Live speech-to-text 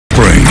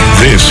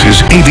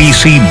is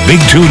ABC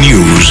Big 2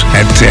 News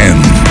at 10.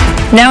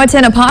 Now at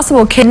 10, a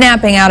possible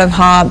kidnapping out of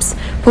Hobbs.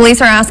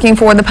 Police are asking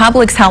for the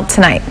public's help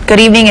tonight. Good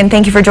evening and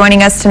thank you for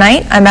joining us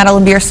tonight. I'm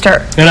Madeline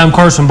Bierster. And I'm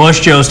Carson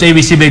Bush-Jost.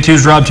 ABC Big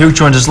 2's Rob Tuke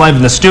joins us live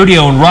in the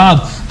studio. And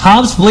Rob,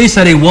 Hobbs police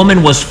said a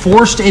woman was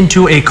forced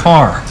into a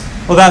car.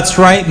 Well, that's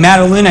right,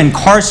 Madeline and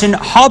Carson.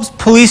 Hobbs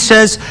police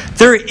says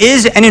there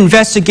is an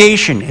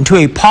investigation into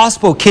a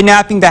possible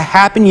kidnapping that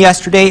happened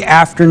yesterday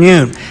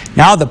afternoon.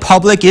 Now the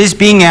public is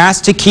being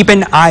asked to keep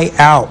an eye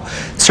out.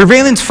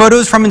 Surveillance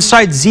photos from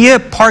inside Zia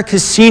Park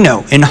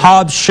Casino in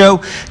Hobbs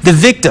show the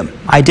victim,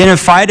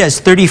 identified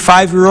as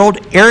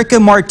 35-year-old Erica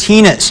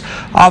Martinez.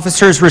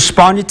 Officers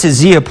responded to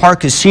Zia Park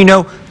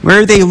Casino,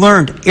 where they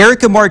learned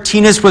Erica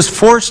Martinez was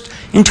forced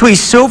into a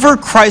silver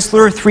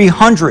Chrysler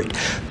 300.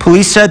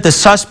 Police said the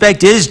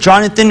suspect is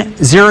Jonathan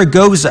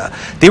Zaragoza.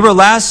 They were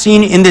last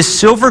seen in this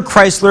silver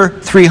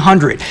Chrysler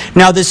 300.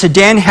 Now, the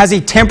sedan has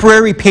a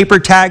temporary paper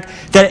tag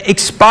that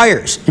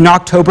expires in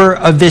October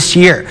of this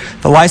year.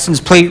 The license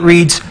plate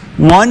reads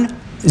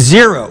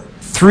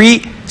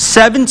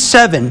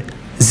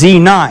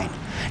 10377Z9.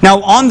 Now,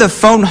 on the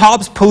phone,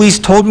 Hobbs police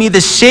told me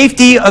the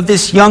safety of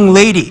this young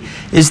lady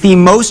is the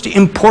most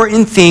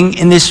important thing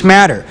in this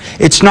matter.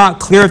 It's not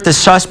clear if the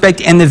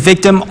suspect and the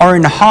victim are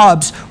in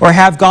Hobbs or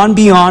have gone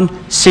beyond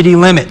city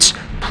limits.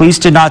 Police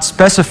did not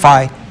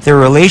specify their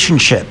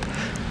relationship.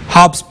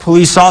 Hobbs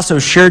police also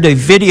shared a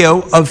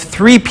video of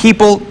 3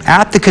 people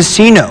at the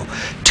casino,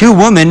 2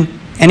 women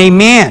and a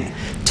man.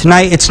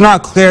 Tonight, it's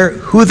not clear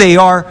who they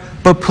are,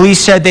 but police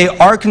said they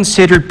are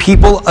considered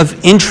people of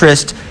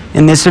interest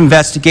in this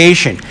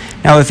investigation.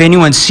 Now, if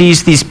anyone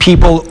sees these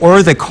people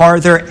or the car,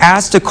 they're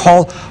asked to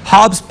call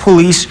Hobbs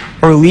Police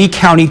or Lee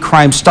County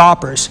Crime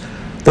Stoppers.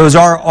 Those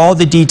are all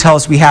the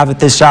details we have at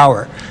this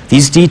hour.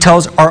 These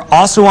details are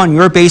also on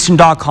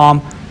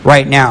yourbasin.com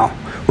right now.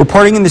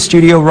 Reporting in the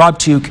studio, Rob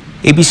Tuke,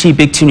 ABC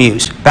Big 2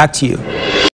 News. Back to you.